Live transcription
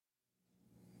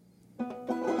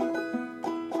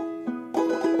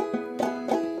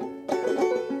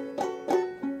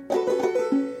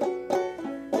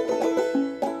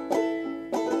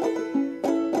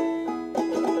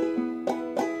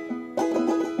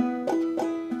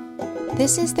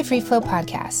This is the Free Flow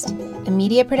Podcast, a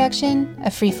media production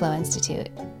of Free Flow Institute.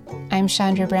 I'm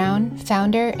Chandra Brown,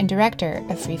 founder and director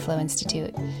of Free Flow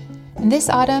Institute. And this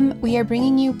autumn, we are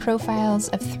bringing you profiles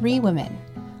of 3 women,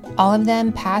 all of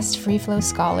them past Free Flow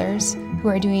scholars who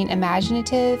are doing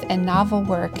imaginative and novel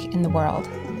work in the world.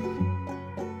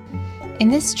 In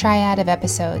this triad of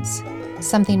episodes,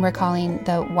 something we're calling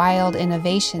the Wild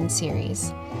Innovation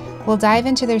series, we'll dive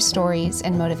into their stories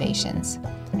and motivations,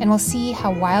 and we'll see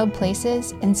how wild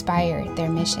places inspire their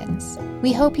missions.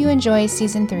 We hope you enjoy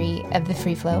Season 3 of the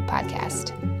Free Flow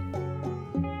Podcast.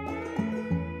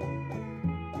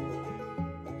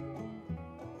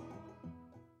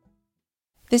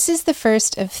 This is the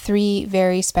first of 3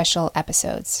 very special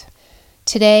episodes.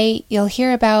 Today, you'll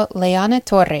hear about Leeanna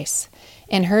Torres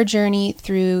and her journey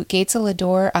through Gates of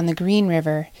Lodore on the Green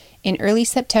River in early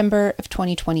September of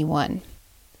 2021.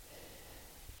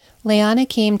 Leeanna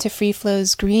came to Free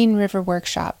Flow's Green River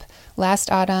Workshop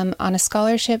last autumn on a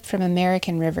scholarship from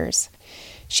American Rivers.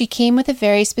 She came with a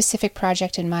very specific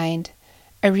project in mind,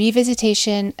 a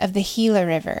revisitation of the Gila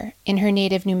River in her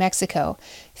native New Mexico,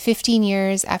 15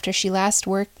 years after she last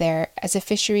worked there as a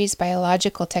fisheries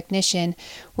biological technician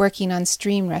working on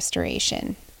stream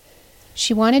restoration.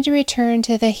 She wanted to return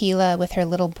to the Gila with her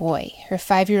little boy, her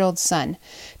 5-year-old son,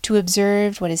 to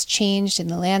observe what has changed in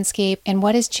the landscape and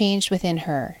what has changed within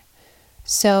her.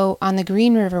 So, on the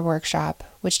Green River Workshop,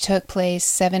 which took place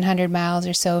 700 miles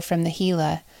or so from the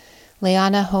Gila,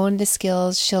 Leeanna honed the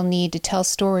skills she'll need to tell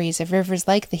stories of rivers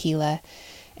like the Gila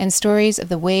and stories of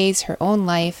the ways her own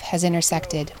life has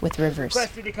intersected with rivers.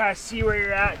 Requested to kind of see where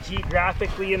you're at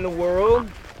geographically in the world.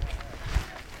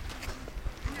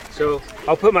 So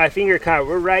I'll put my finger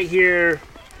we're right here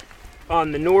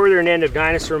on the northern end of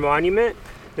Dinosaur Monument.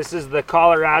 This is the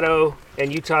Colorado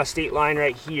and Utah state line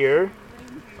right here.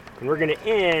 And we're going to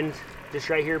end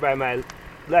just right here by my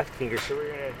left finger. So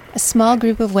we're gonna... A small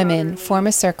group of women form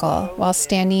a circle while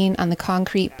standing on the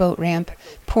concrete boat ramp,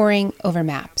 poring over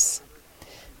maps.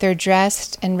 They're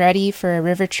dressed and ready for a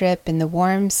river trip in the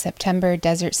warm September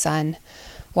desert sun,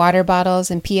 water bottles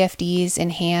and PFDs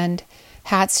in hand,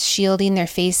 hats shielding their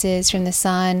faces from the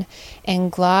sun,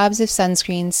 and globs of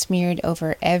sunscreen smeared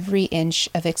over every inch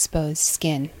of exposed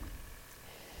skin.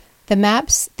 The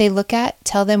maps they look at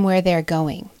tell them where they're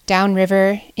going,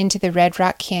 downriver into the Red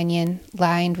Rock Canyon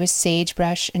lined with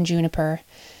sagebrush and juniper,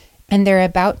 and they're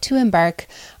about to embark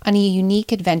on a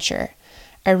unique adventure,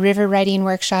 a river riding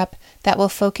workshop that will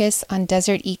focus on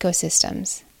desert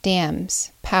ecosystems,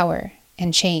 dams, power,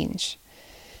 and change.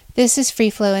 This is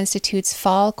Free Flow Institute's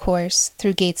fall course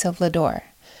through Gates of Lodore,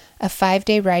 a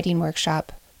 5-day riding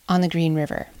workshop on the Green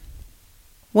River.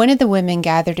 One of the women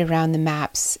gathered around the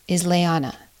maps is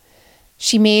Leeanna.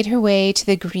 She made her way to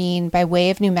the Green by way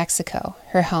of New Mexico,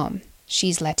 her home.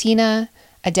 She's Latina,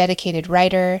 a dedicated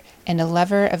writer, and a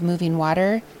lover of moving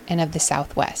water and of the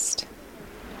Southwest.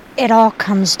 It all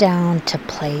comes down to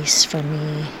place for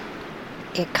me.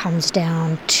 It comes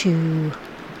down to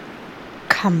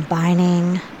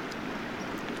combining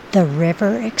the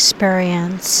river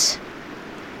experience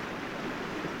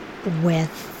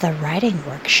with the writing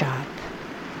workshop.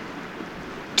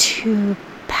 2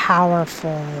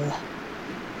 powerful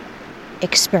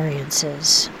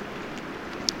experiences,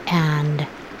 and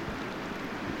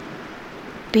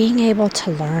being able to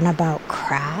learn about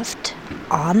craft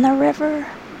on the river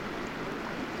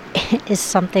is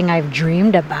something I've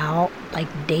dreamed about,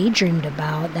 daydreamed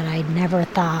about, that I never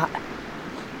thought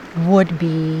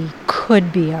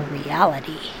could be a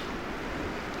reality.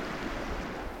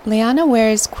 Leeanna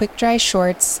wears quick-dry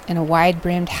shorts and a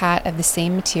wide-brimmed hat of the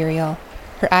same material,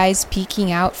 her eyes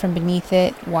peeking out from beneath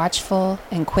it, watchful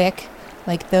and quick,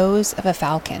 like those of a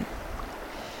falcon.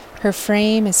 Her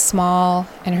frame is small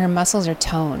and her muscles are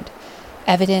toned,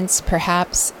 evidence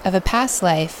perhaps of a past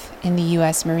life in the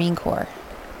U.S. Marine Corps.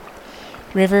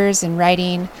 Rivers and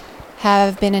writing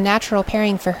have been a natural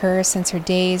pairing for her since her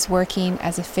days working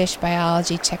as a fish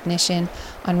biology technician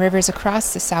on rivers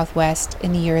across the Southwest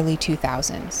in the early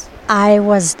 2000s. I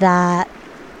was that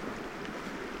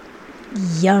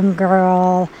young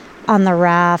girl on the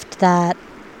raft that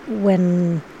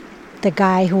when the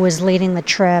guy who was leading the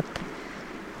trip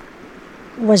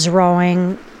was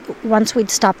rowing, once we'd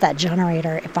stop that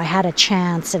generator, if I had a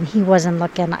chance and he wasn't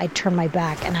looking, I'd turn my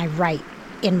back and I'd write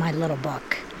in my little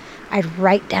book. I'd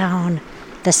write down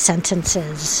the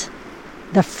sentences,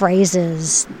 the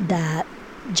phrases that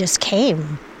just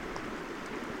came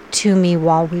to me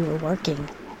while we were working.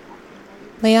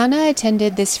 Leeanna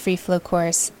attended this free flow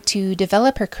course to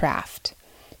develop her craft,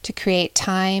 to create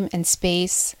time and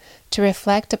space to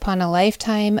reflect upon a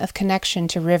lifetime of connection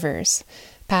to rivers,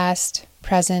 past,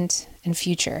 present, and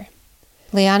future.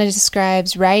 Leeanna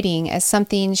describes writing as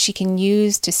something she can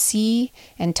use to see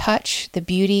and touch the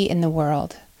beauty in the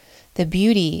world. The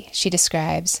beauty she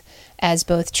describes as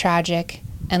both tragic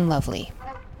and lovely.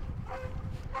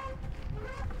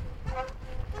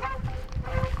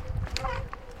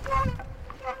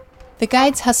 The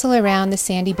guides hustle around the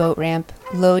sandy boat ramp,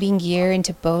 loading gear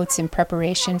into boats in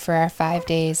preparation for our 5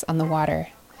 days on the water.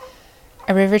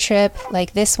 A river trip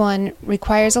like this one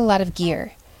requires a lot of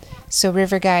gear, so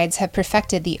river guides have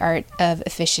perfected the art of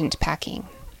efficient packing.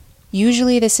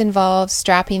 Usually this involves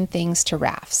strapping things to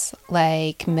rafts,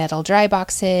 like metal dry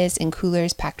boxes and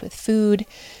coolers packed with food,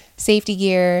 safety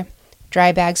gear,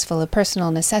 dry bags full of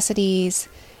personal necessities,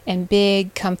 and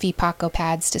big, comfy Paco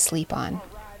pads to sleep on.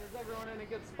 Is everyone in a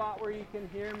good spot where you can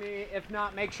hear me? If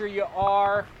not, make sure you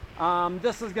are.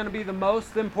 This is going to be the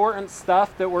most important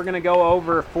stuff that we're going to go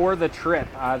over for the trip.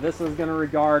 This is going to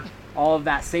regard all of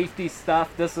that safety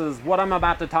stuff. This is what I'm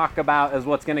about to talk about is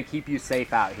what's going to keep you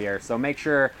safe out here. So make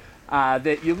sure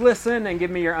that you listen and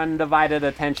give me your undivided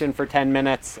attention for 10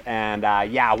 minutes. And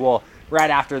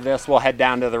right after this, we'll head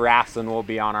down to the rafts and we'll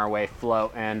be on our way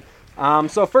floating.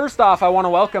 So first off, I want to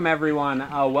welcome everyone.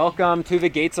 Welcome to the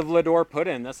Gates of Lodore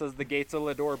Put-In. This is the Gates of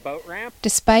Lodore boat ramp.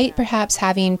 Despite perhaps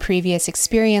having previous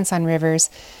experience on rivers,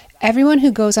 everyone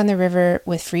who goes on the river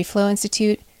with Free Flow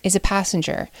Institute is a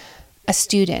passenger, a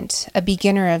student, a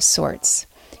beginner of sorts,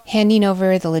 handing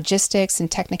over the logistics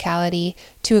and technicality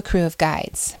to a crew of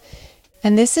guides.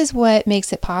 And this is what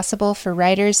makes it possible for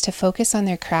riders to focus on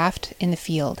their craft in the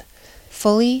field,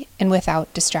 fully and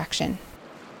without distraction.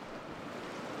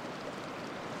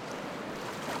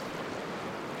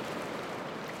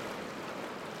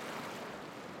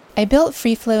 I built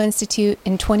Free Flow Institute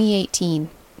in 2018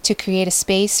 to create a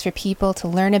space for people to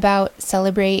learn about,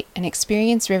 celebrate, and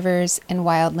experience rivers and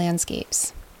wild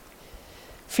landscapes.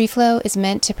 Free Flow is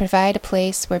meant to provide a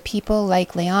place where people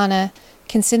like Leeanna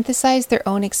can synthesize their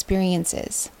own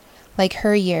experiences, like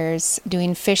her years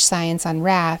doing fish science on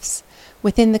rafts,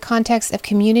 within the context of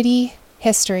community,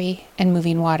 history, and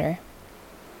moving water.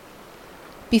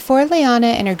 Before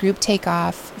Leeanna and her group take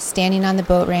off, standing on the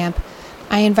boat ramp,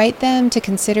 I invite them to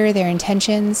consider their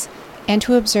intentions and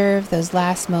to observe those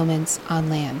last moments on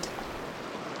land.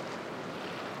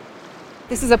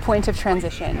 This is a point of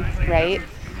transition, right?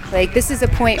 Like, this is a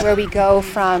point where we go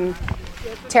from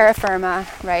terra firma,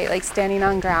 right? Like standing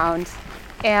on ground.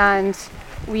 And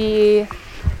we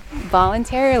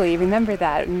voluntarily, remember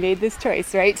that, we made this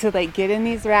choice, right? To like get in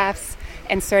these rafts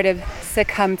and sort of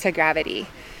succumb to gravity,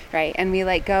 right? And we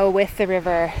like go with the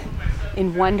river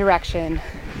in one direction,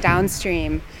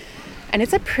 downstream. And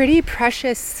it's a pretty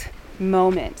precious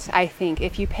moment, I think,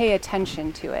 if you pay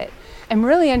attention to it. I'm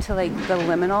really into like the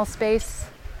liminal space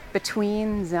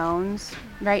between zones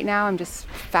right now. I'm just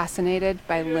fascinated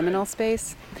by liminal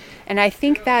space. And I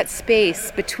think that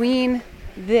space between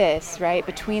this, right,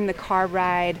 between the car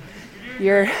ride,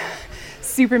 your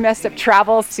super messed up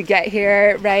travels to get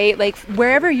here, right, like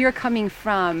wherever you're coming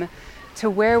from to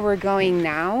where we're going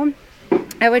now,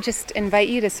 I would just invite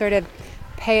you to sort of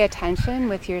pay attention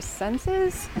with your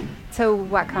senses to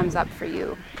what comes up for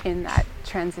you in that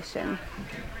transition.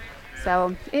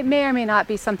 So it may or may not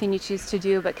be something you choose to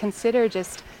do, but consider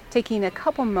just taking a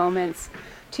couple moments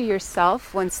to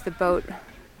yourself once the boat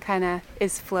kind of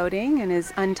is floating and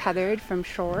is untethered from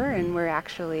shore and we're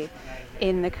actually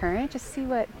in the current. Just see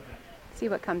what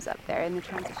comes up there in the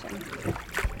transition.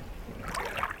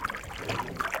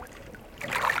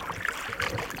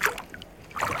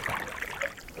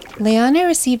 Leeanna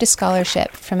received a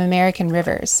scholarship from American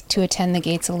Rivers to attend the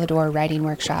Gates of Lodore writing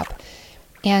workshop,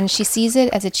 and she sees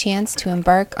it as a chance to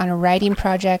embark on a writing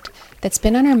project that's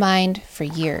been on her mind for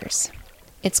years.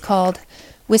 It's called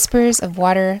Whispers of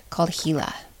Water Called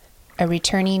Gila, a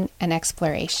returning and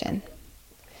exploration.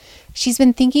 She's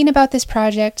been thinking about this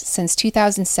project since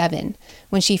 2007,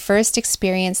 when she first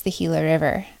experienced the Gila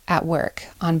River at work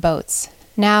on boats.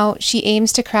 Now, she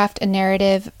aims to craft a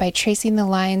narrative by tracing the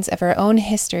lines of her own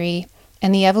history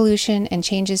and the evolution and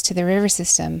changes to the river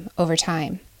system over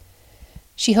time.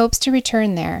 She hopes to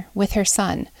return there with her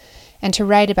son and to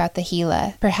write about the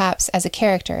Gila, perhaps as a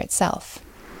character itself.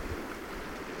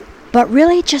 But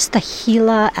really just the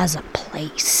Gila as a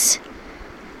place.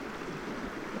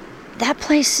 That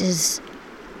place is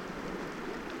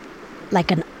like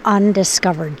an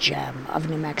undiscovered gem of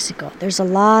New Mexico. There's a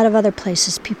lot of other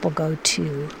places people go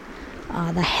to,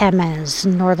 the Jemez,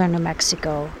 northern New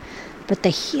Mexico. But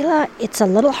the Gila, it's a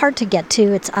little hard to get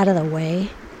to. It's out of the way.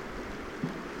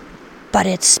 But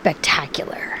it's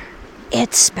spectacular.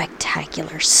 It's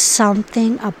spectacular.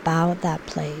 Something about that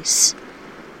place.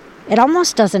 It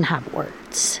almost doesn't have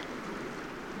words,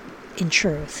 in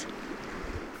truth.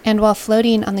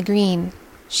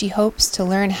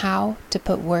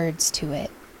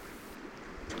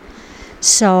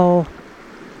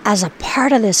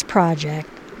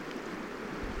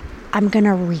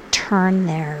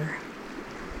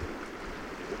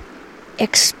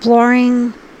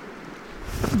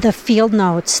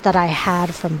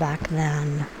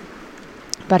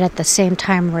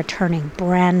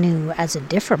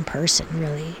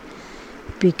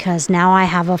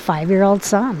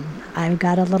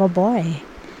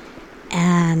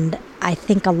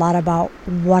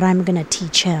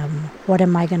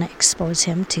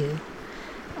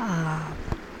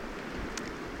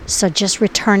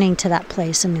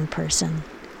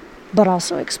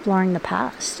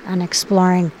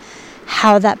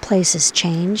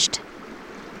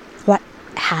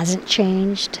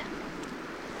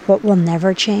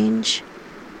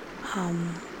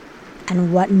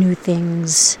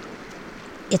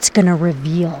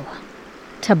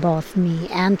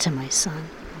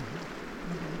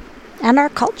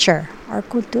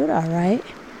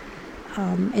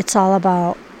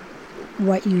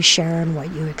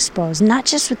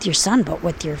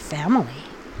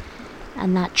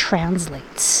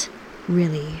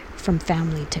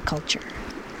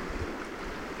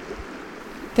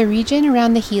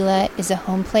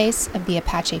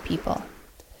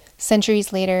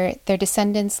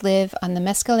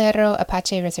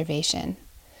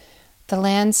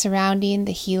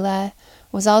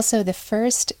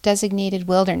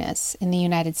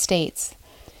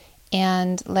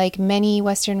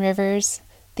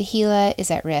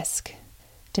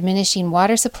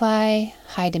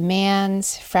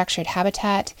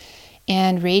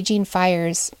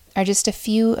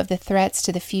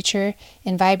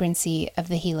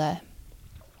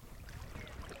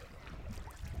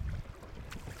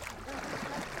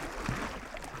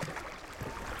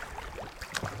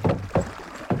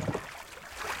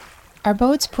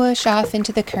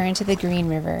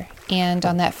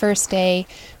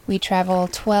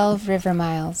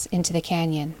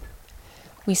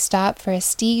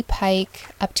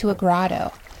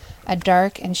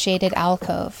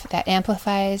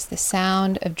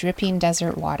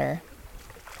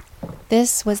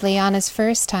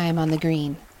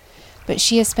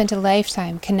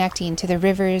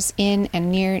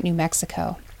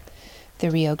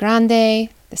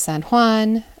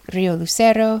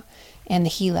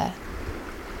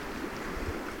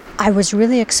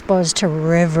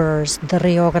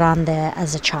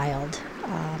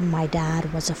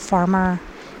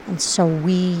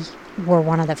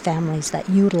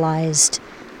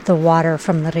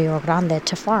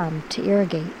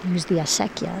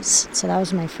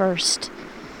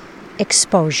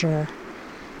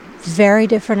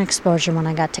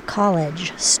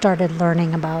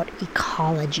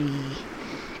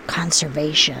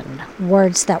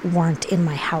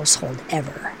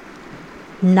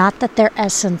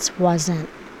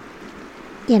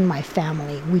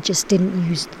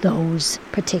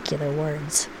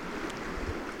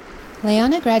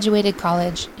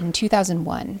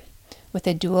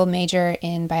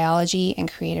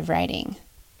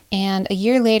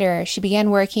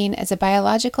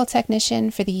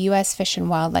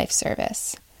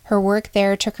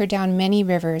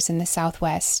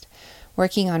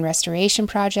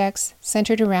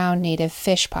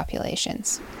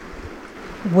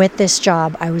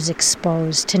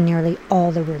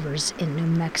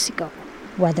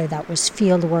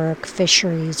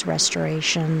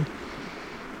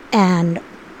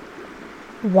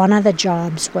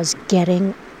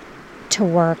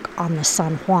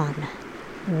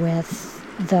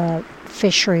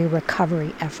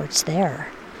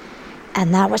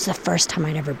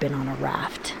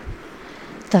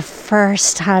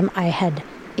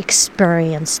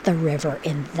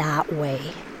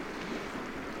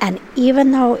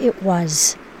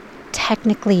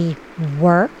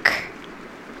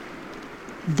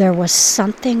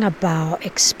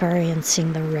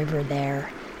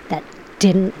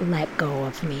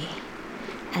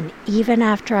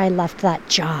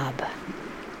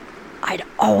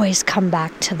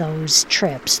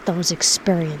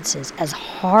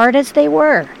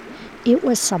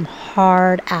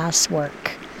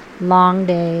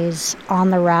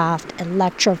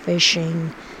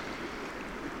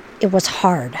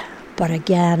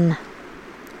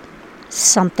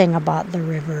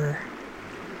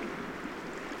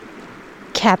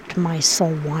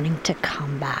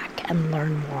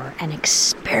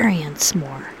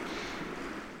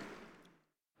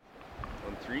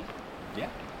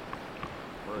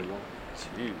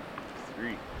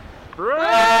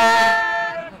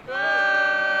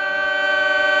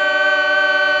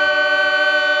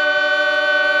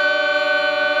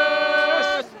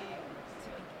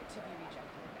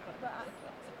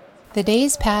 The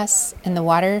days pass and the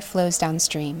water flows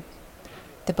downstream.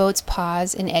 The boats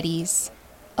pause in eddies,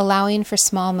 allowing for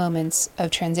small moments of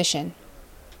transition.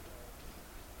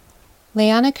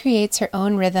 Leeanna creates her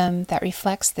own rhythm that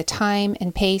reflects the time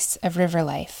and pace of river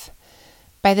life.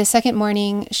 By the second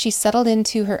morning, she's settled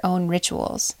into her own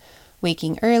rituals,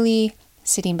 waking early,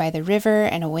 sitting by the river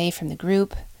and away from the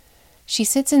group. She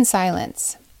sits in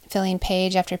silence, filling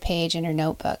page after page in her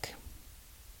notebook.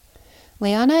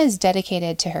 Leeanna is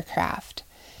dedicated to her craft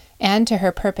and to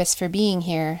her purpose for being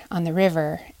here on the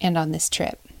river and on this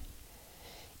trip.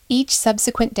 Each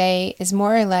subsequent day is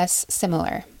more or less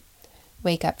similar.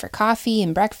 Wake up for coffee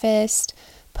and breakfast,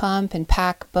 pump and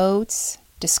pack boats,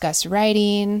 discuss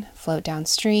writing, float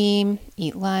downstream,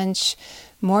 eat lunch,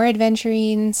 more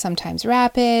adventuring, sometimes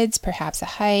rapids, perhaps a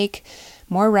hike,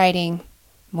 more writing,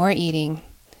 more eating,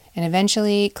 and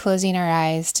eventually closing our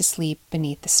eyes to sleep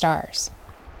beneath the stars.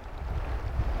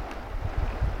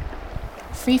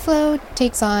 Free flow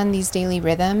takes on these daily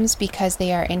rhythms because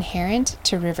they are inherent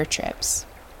to river trips.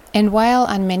 And while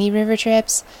on many river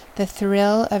trips, the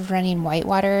thrill of running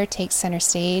whitewater takes center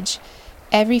stage,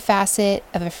 every facet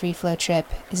of a free flow trip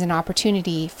is an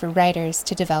opportunity for writers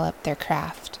to develop their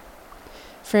craft.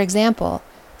 For example,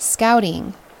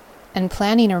 scouting and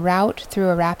planning a route through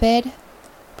a rapid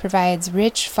provides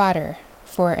rich fodder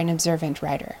for an observant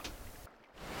writer.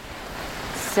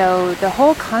 So the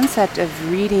whole concept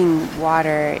of reading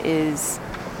water is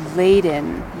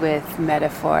laden with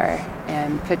metaphor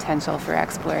and potential for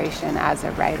exploration as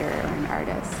a writer or an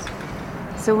artist.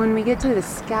 So when we get to the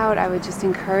scout, I would just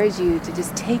encourage you to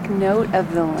just take note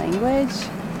of the language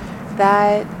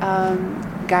that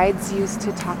guides use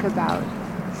to talk about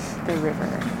the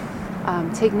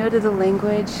river. Take note of the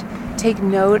language, take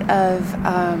note of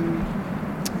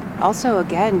also,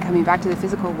 again, coming back to the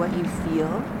physical, what you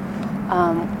feel.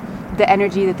 The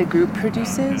energy that the group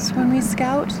produces when we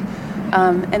scout,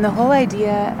 and the whole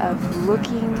idea of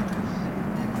looking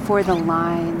for the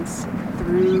lines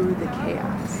through the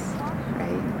chaos,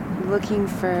 right? Looking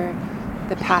for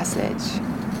the passage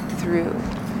through.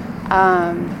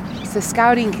 So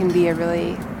scouting can be a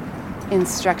really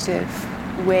instructive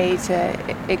way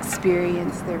to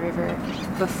experience the river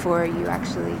before you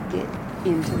actually get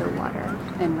into the water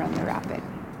and run the rapid.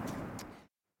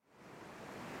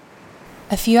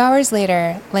 A few hours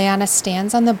later, Leeanna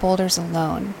stands on the boulders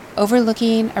alone,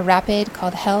 overlooking a rapid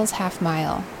called Hell's Half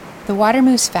Mile. The water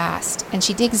moves fast, and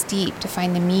she digs deep to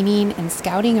find the meaning in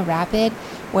scouting a rapid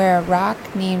where a rock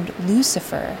named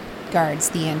Lucifer guards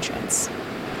the entrance.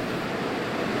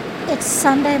 It's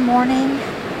Sunday morning,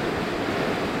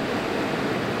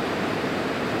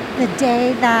 the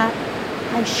day that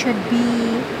I should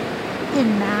be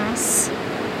in Mass,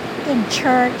 in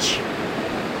church.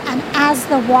 And as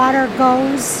the water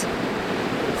goes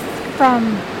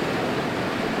from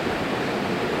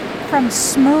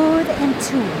smooth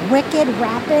into wicked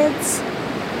rapids,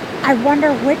 I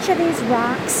wonder which of these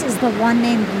rocks is the one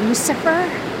named Lucifer.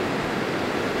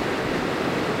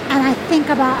 And I think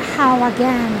about how,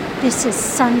 again, this is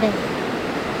Sunday,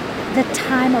 the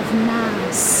time of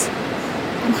Mass,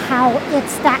 and how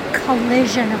it's that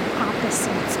collision of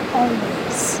opposites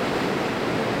always.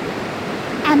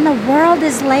 And the world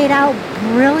is laid out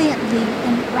brilliantly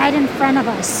and right in front of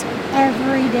us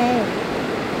every day.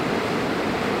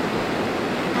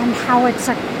 And how it's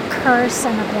a curse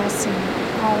and a blessing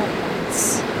all at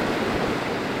once.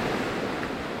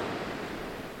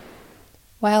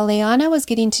 While Leeanna was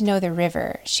getting to know the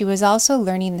river, she was also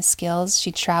learning the skills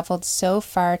she traveled so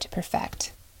far to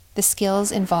perfect, the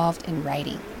skills involved in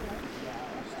writing.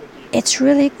 It's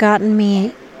really gotten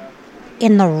me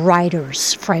in the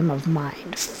writer's frame of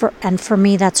mind. And for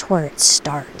me, that's where it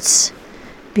starts,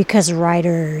 because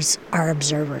writers are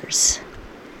observers.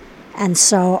 And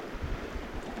so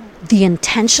the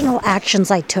intentional actions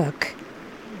I took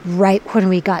right when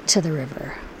we got to the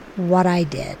river, what I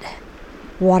did,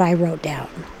 what I wrote down,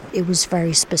 it was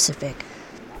very specific.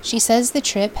 She says the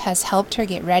trip has helped her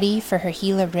get ready for her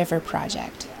Gila River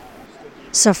project.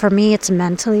 So for me, it's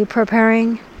mentally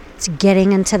preparing. It's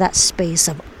getting into that space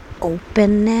of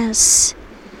openness,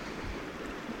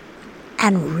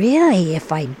 and really,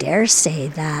 if I dare say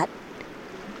that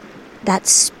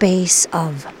space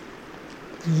of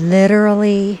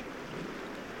literally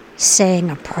saying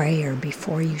a prayer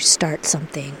before you start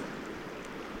something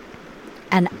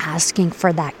and asking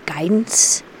for that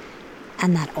guidance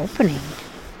and that opening.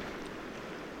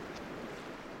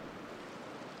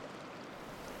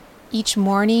 Each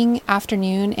morning,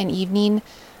 afternoon, and evening,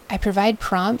 I provide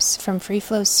prompts from Free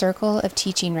Flow's circle of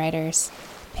teaching writers,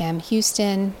 Pam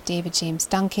Houston, David James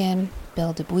Duncan,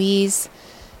 Bill DuBois.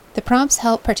 The prompts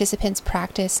help participants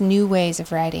practice new ways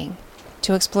of writing,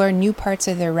 to explore new parts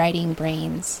of their writing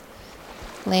brains.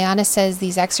 Leeanna says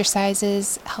these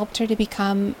exercises helped her to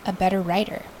become a better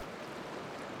writer.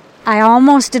 I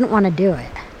almost didn't want to do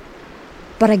it.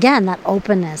 But again, that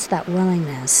openness, that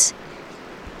willingness,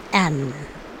 and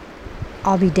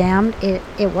I'll be damned,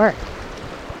 it worked.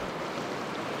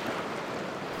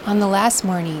 On the last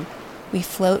morning, we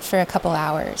float for a couple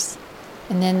hours,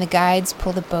 and then the guides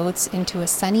pull the boats into a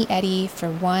sunny eddy for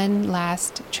one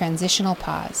last transitional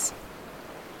pause.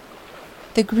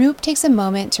 The group takes a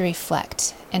moment to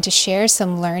reflect and to share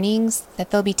some learnings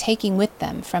that they'll be taking with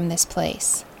them from this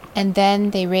place. And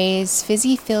then they raise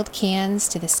fizzy-filled cans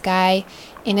to the sky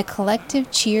in a collective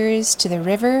cheers to the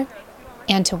river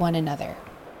and to one another.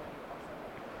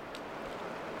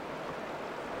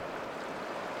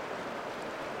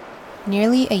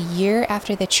 Nearly a year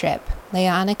after the trip,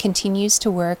 Leeanna continues to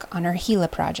work on her Gila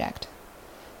project.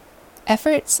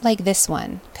 Efforts like this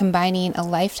one, combining a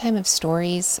lifetime of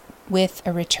stories with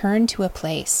a return to a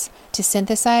place to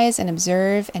synthesize and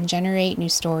observe and generate new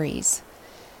stories.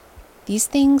 These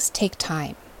things take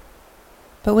time.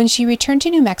 But when she returned to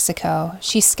New Mexico,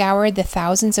 she scoured the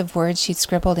thousands of words she'd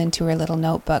scribbled into her little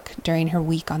notebook during her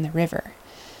week on the river.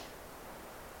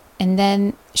 And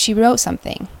then she wrote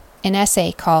something, an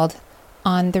essay called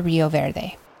On the Rio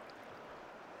Verde.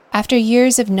 After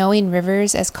years of knowing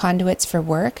rivers as conduits for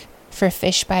work, for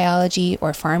fish biology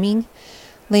or farming,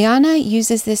 Leeanna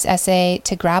uses this essay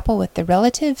to grapple with the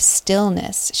relative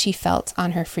stillness she felt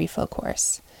on her free flow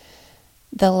course.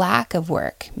 The lack of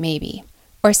work, maybe,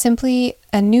 or simply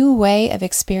a new way of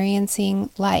experiencing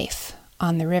life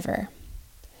on the river.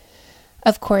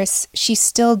 Of course, she's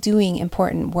still doing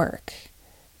important work,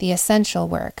 the essential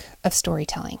work of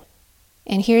storytelling.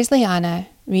 And here's Leeanna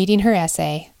reading her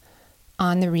essay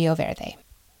on the Rio Verde.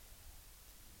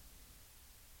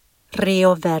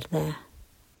 Rio Verde,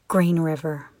 Green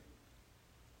River.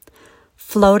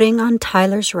 Floating on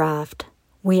Tyler's raft,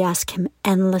 we ask him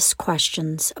endless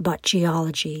questions about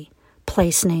geology,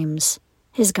 place names,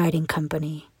 his guiding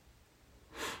company.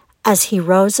 As he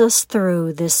rows us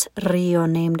through this rio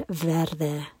named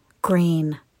Verde,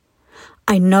 green,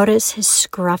 I notice his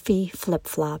scruffy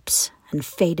flip-flops and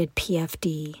faded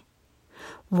PFD,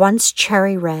 once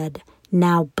cherry red,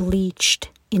 now bleached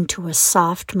into a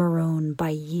soft maroon by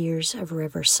years of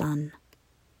river sun.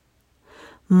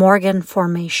 Morgan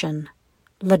Formation,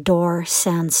 Lador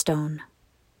Sandstone.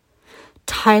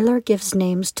 Tyler gives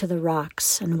names to the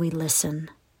rocks and we listen.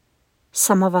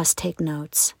 Some of us take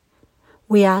notes.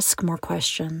 We ask more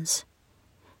questions.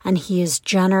 And he is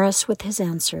generous with his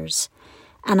answers.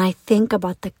 And I think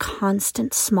about the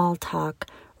constant small talk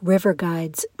river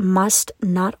guides must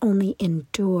not only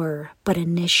endure but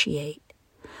initiate.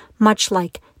 Much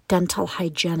like dental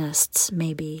hygienists,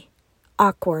 maybe.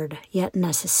 Awkward yet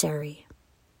necessary.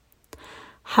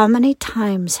 How many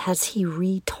times has he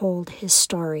retold his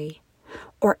story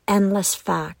or endless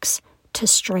facts to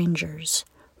strangers,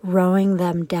 rowing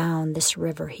them down this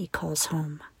river he calls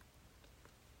home?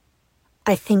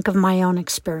 I think of my own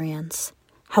experience,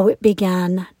 how it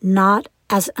began not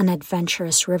as an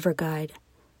adventurous river guide,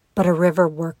 but a river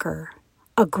worker,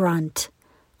 a grunt,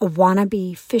 a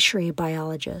wannabe fishery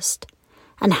biologist,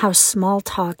 and how small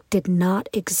talk did not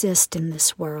exist in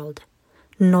this world,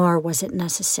 nor was it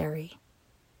necessary.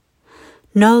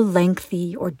 No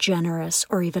lengthy or generous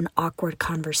or even awkward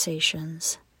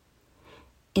conversations.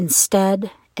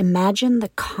 Instead, imagine the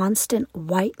constant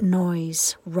white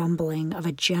noise rumbling of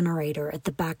a generator at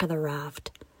the back of the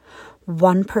raft,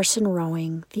 one person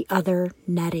rowing, the other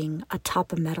netting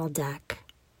atop a metal deck.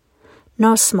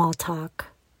 No small talk,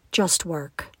 just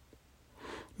work.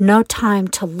 No time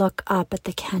to look up at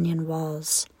the canyon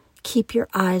walls. Keep your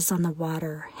eyes on the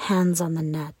water, hands on the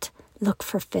net, look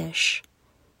for fish.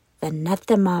 Then net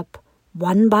them up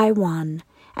one by one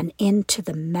and into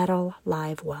the metal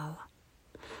live well.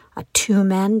 A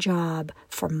two-man job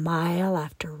for mile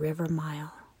after river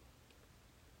mile.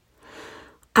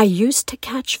 I used to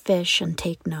catch fish and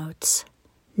take notes,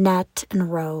 net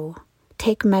and row,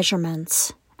 take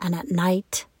measurements, and at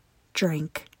night,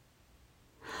 drink.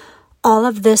 All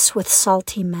of this with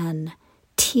salty men,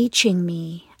 teaching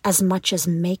me as much as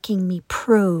making me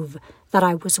prove that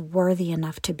I was worthy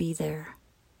enough to be there.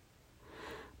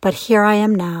 But here I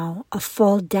am now, a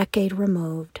full decade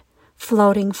removed,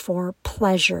 floating for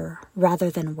pleasure rather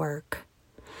than work,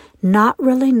 not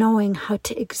really knowing how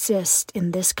to exist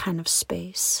in this kind of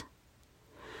space.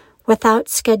 Without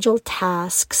scheduled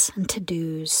tasks and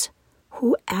to-dos,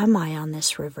 who am I on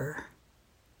this river?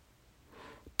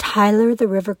 Tyler the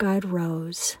river guide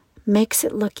rows, makes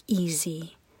it look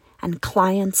easy, and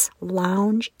clients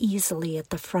lounge easily at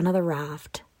the front of the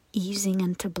raft, easing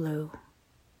into blue.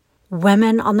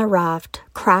 Women on the raft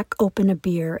crack open a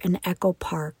beer in Echo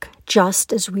Park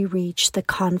just as we reach the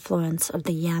confluence of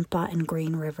the Yampa and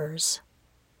Green Rivers.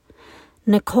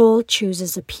 Nicole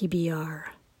chooses a PBR,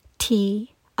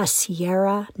 tea, a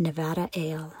Sierra Nevada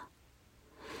ale.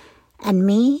 And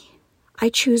me, I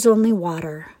choose only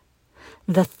water.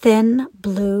 The thin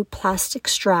blue plastic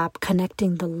strap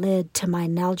connecting the lid to my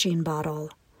Nalgene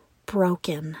bottle,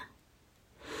 broken.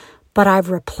 But I've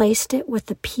replaced it with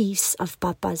a piece of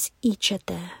Papa's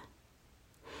ichete.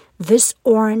 This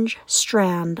orange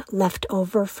strand left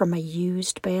over from a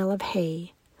used bale of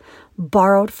hay,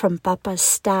 borrowed from Papa's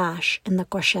stash in the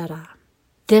cochera.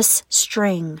 This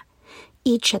string,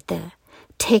 ichete,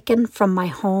 taken from my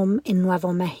home in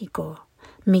Nuevo Mexico,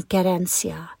 mi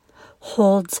querencia,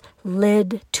 holds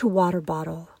lid to water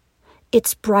bottle.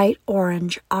 It's bright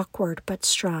orange, awkward but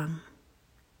strong.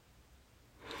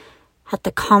 At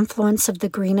the confluence of the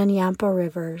Green and Yampa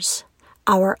rivers,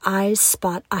 our eyes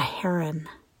spot a heron.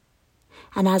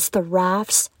 And as the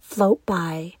rafts float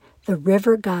by, the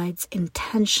river guides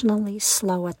intentionally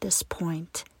slow at this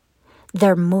point,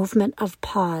 their movement of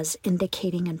pause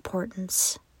indicating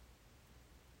importance.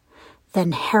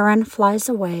 Then Heron flies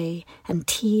away, and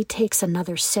T takes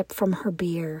another sip from her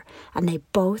beer, and they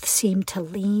both seem to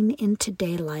lean into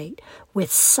daylight with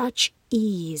such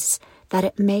ease that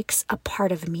it makes a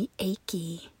part of me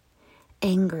achy,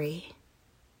 angry.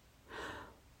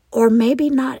 Or maybe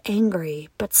not angry,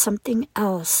 but something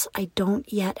else I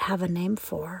don't yet have a name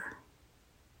for.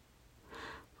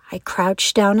 I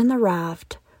crouch down in the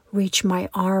raft, reach my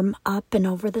arm up and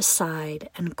over the side,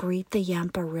 and greet the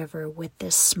Yampa River with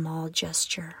this small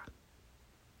gesture.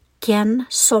 ¿Quién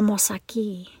somos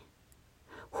aquí?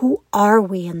 Who are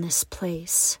we in this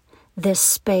place, this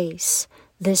space,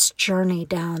 this journey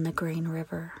down the Green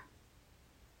River?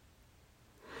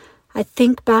 I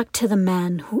think back to the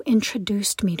men who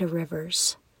introduced me to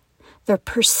rivers, their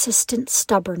persistent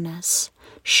stubbornness,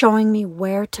 showing me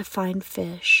where to find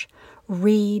fish,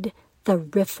 read the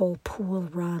riffle pool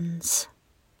runs.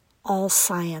 All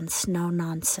science, no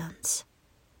nonsense.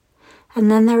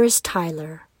 And then there is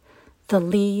Tyler, the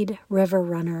lead river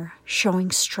runner,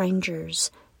 showing strangers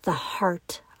the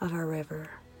heart of a river.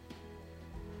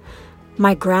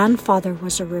 My grandfather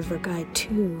was a river guide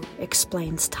too,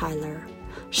 explains Tyler,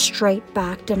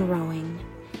 straight-backed and rowing,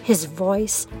 his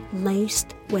voice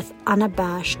laced with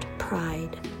unabashed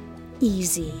pride,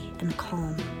 easy and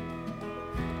calm.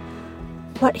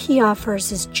 What he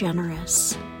offers is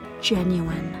generous,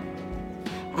 genuine,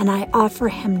 and I offer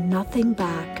him nothing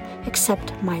back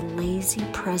except my lazy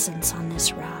presence on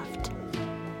this raft,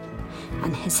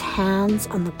 and his hands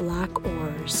on the black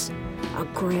oars, a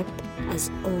grip as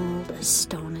old as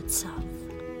stone itself.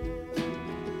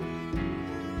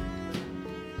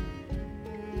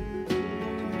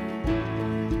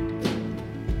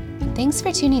 Thanks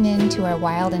for tuning in to our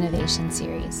Wild Innovation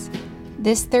series.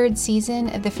 This third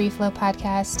season of the Free Flow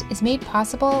podcast is made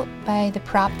possible by the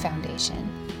Prop Foundation.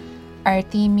 Our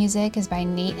theme music is by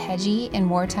Nate Hedgie and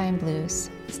Wartime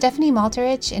Blues. Stephanie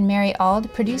Malterich and Mary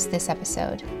Ald produced this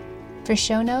episode. For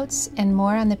show notes and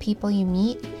more on the people you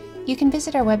meet, you can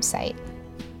visit our website,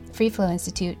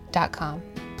 freeflowinstitute.com.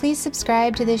 Please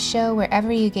subscribe to this show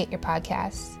wherever you get your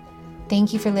podcasts.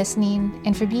 Thank you for listening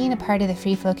and for being a part of the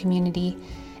Free Flow community.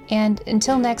 And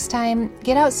until next time,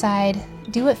 get outside,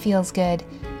 do what feels good,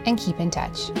 and keep in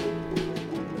touch.